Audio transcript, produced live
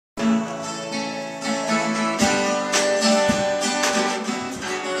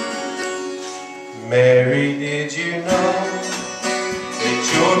Mary, did you know that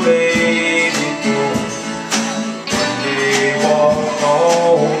your baby boy one day walked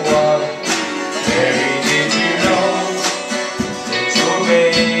on water? Mary, did you know that your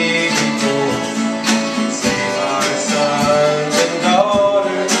baby boy save our sons and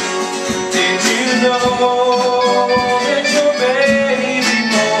daughters? Did you know that your baby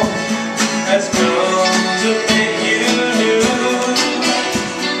boy has come to make you new?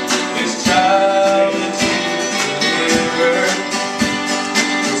 This child that you delivered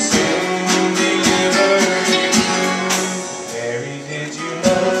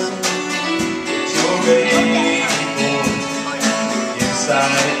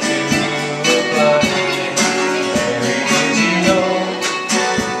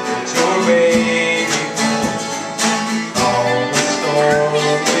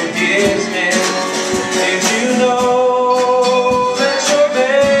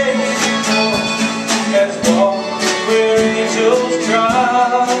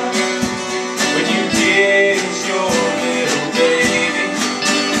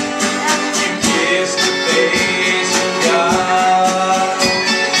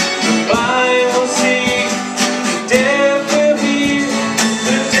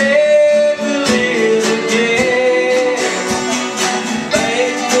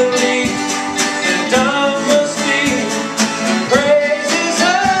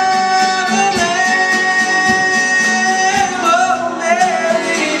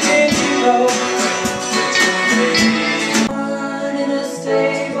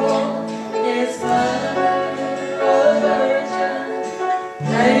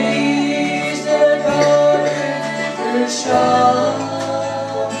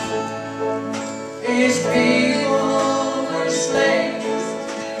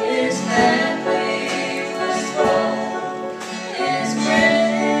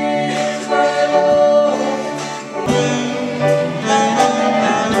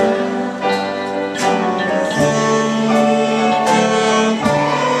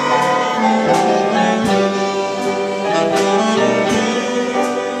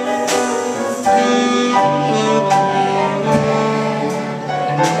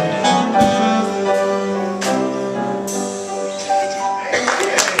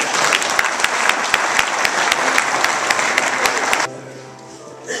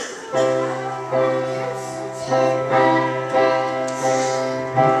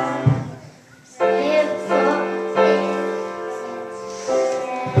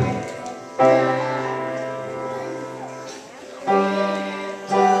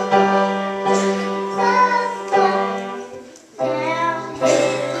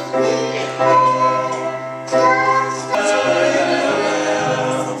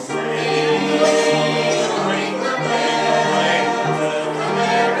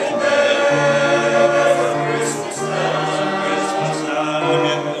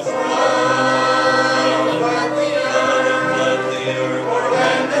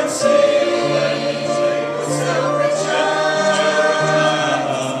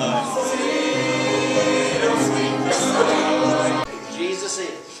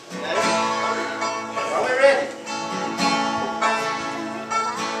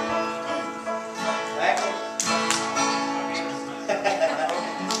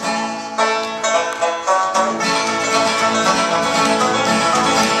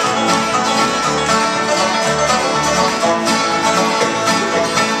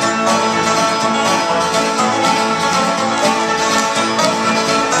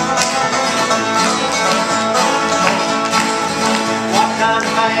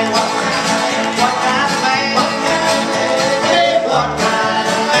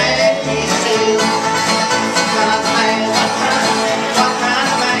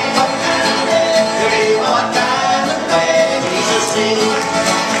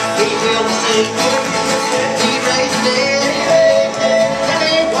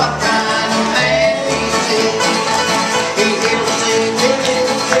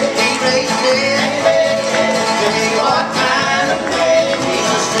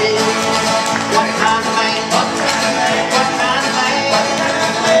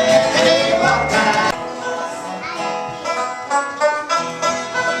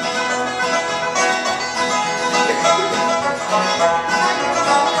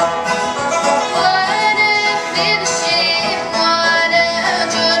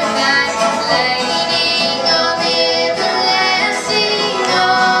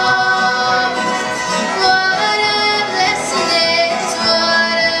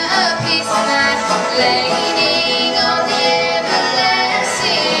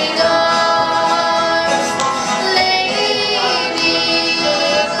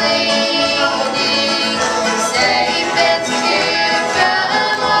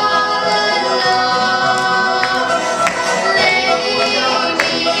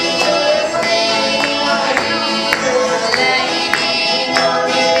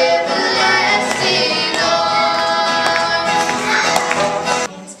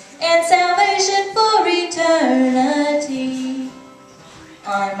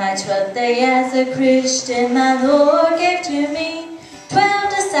On my 12th day as a Christian, my Lord gave to me 12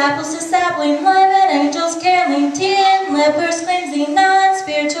 disciples discipling, 11 angels caroling, 10 lepers cleansing, 9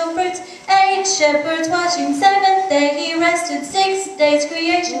 spiritual fruits, 8 shepherds watching, 7th day he rested, 6 days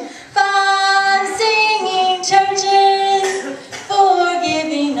creation, 5 singing churches, 4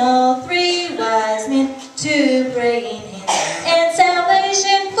 giving all, 3 wise men, 2 praying hands, and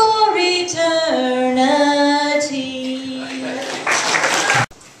salvation for eternity.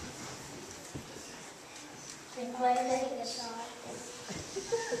 I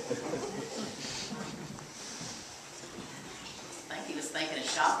think he was thinking of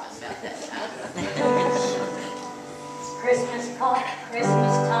shopping about that time. Christmas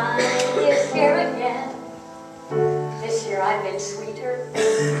time is here again. This year I've been sweeter.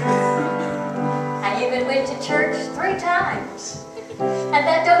 I even went to church 3 times. And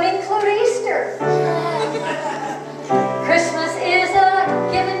that don't include Easter. Christmas is a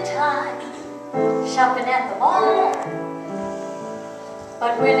given time. Shopping at the mall.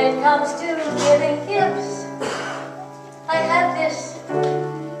 But when it comes to giving gifts, I have this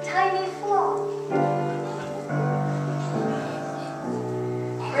tiny flaw.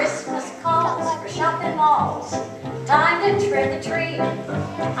 Christmas calls for shopping malls. Time to trim the tree.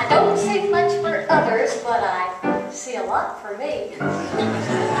 I don't see much for others, but I see a lot for me.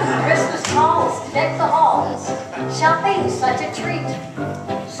 Christmas calls to deck the halls. Shopping's such a treat.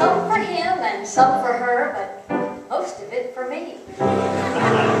 Some for him and some for her, but most of it for me.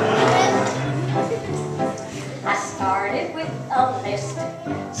 I started with a list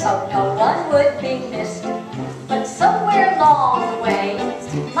so no one would be missed. But somewhere along the way,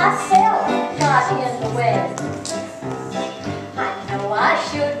 myself got in the way. I know I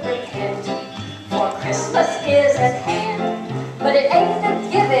should repent, for Christmas is at hand. But it ain't the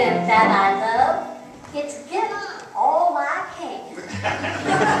giving that I love, it's getting all I can.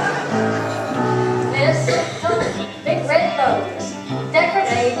 This big red bows,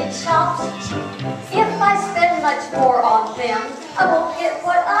 decorated shops. If I spend much more on them, I won't get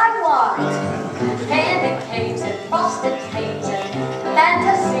what I want. Candy canes and frosted canes and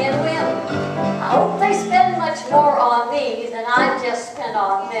fantasy and whim. I hope they spend much more on me than I've just spent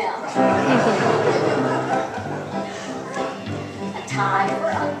on them. A tie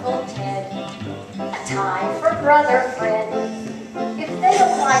for Uncle Ted, a tie for Brother Fred. If they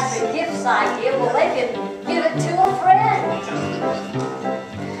don't like the gifts I give, well, they can give it to a friend.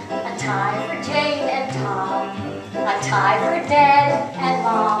 A tie for Jane and Tom, a tie for Dad and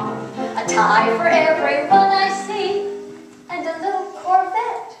Mom, a tie for everyone I see, and a little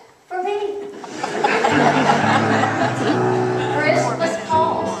Corvette for me. Christmas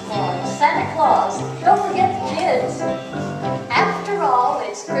calls for Santa Claus. Don't forget the kids. After all,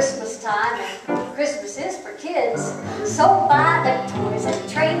 it's Christmas time, and Christmas is for kids. So buy the toys and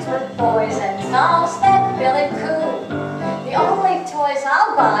trains for boys and dolls that Billy Coon. The only toys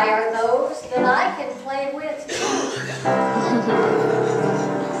I'll buy are those that I can play with too.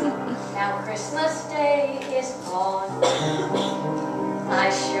 Now Christmas Day is gone. I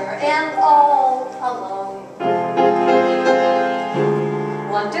sure am all alone.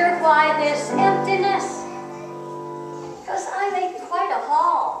 Wonder why this emptiness? 'Cause I made quite a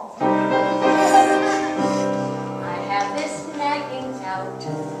haul. I have this nagging doubt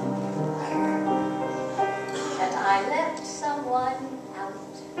that I left someone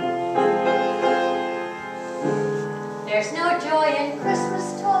out. There's no joy in Christmas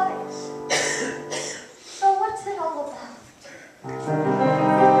toys. So what's it all about?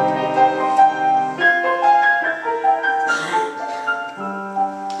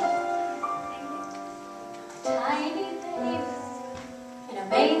 Tiny babe in a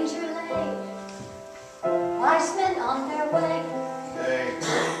manger lay, wise men on their way,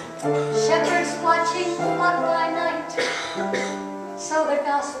 shepherds watching the flock by night, so the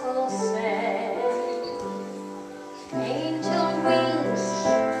gospel say. Angel wings,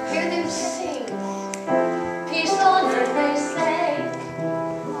 hear them sing, peace on earth they say.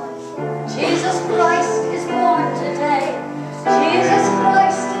 Jesus Christ is born today, Jesus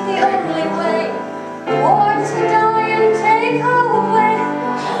Christ the only way, born to die and take away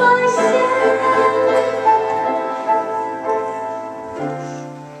my sin.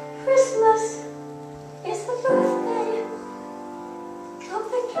 Christmas is the birthday of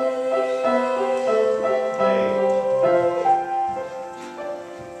the King.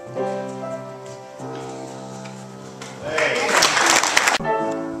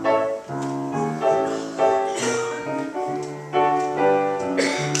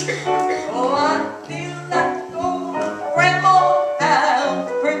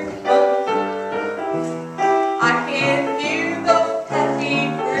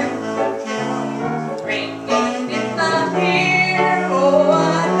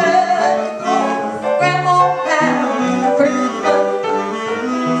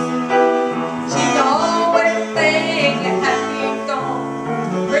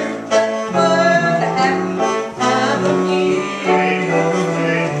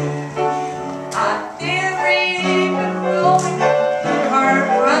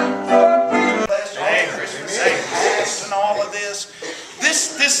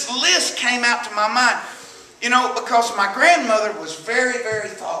 this list came out to my mind. You know, because my grandmother was very, very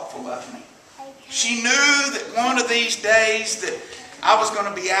thoughtful of me. She knew that one of these days that I was going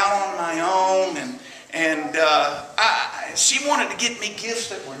to be out on my own, and she wanted to get me gifts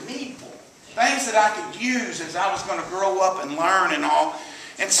that were needful, things that I could use as I was going to grow up and learn and all.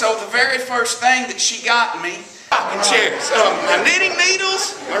 And so the very first thing that she got me, rocking chairs, my knitting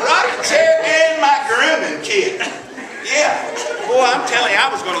needles, my rocking chair, and my grooming kit. Yeah, boy, I'm telling you, I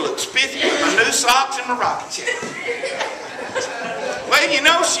was going to look spiffy with my new socks and my rocking chair. Well, you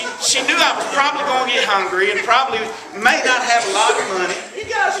know, she knew I was probably going to get hungry and probably may not have a lot of money. You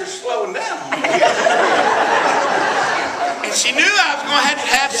guys are slowing down on me. And she knew I was going to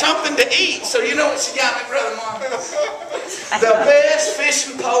have something to eat. So you know what she got me, Brother Mark? The best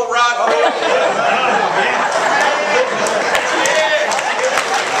fishing pole rod.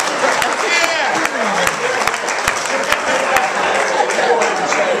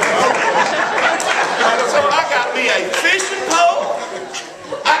 So I got me a fishing pole.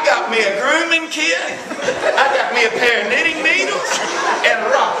 I got me a grooming kit. I got me a pair of knitting needles and a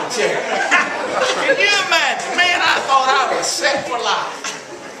rocking chair. Can you imagine? Man, I thought I was set for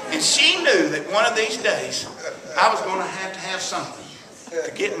life. And she knew that one of these days I was going to have something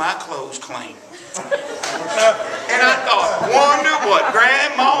to get my clothes clean. And I thought, wonder what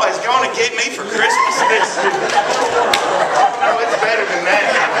Grandma is going to get me for Christmas this year. Oh, it's better than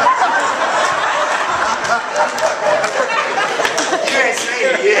that. You ain't seen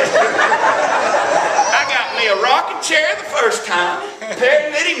it yet. I got me a rocking chair the first time, a pair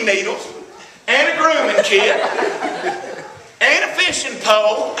of knitting needles, and a grooming kit, and a fishing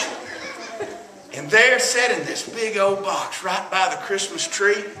pole. And there sat in this big old box right by the Christmas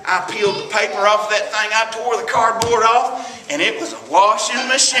tree. I peeled the paper off that thing. I tore the cardboard off, and it was a washing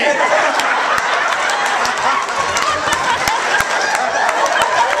machine.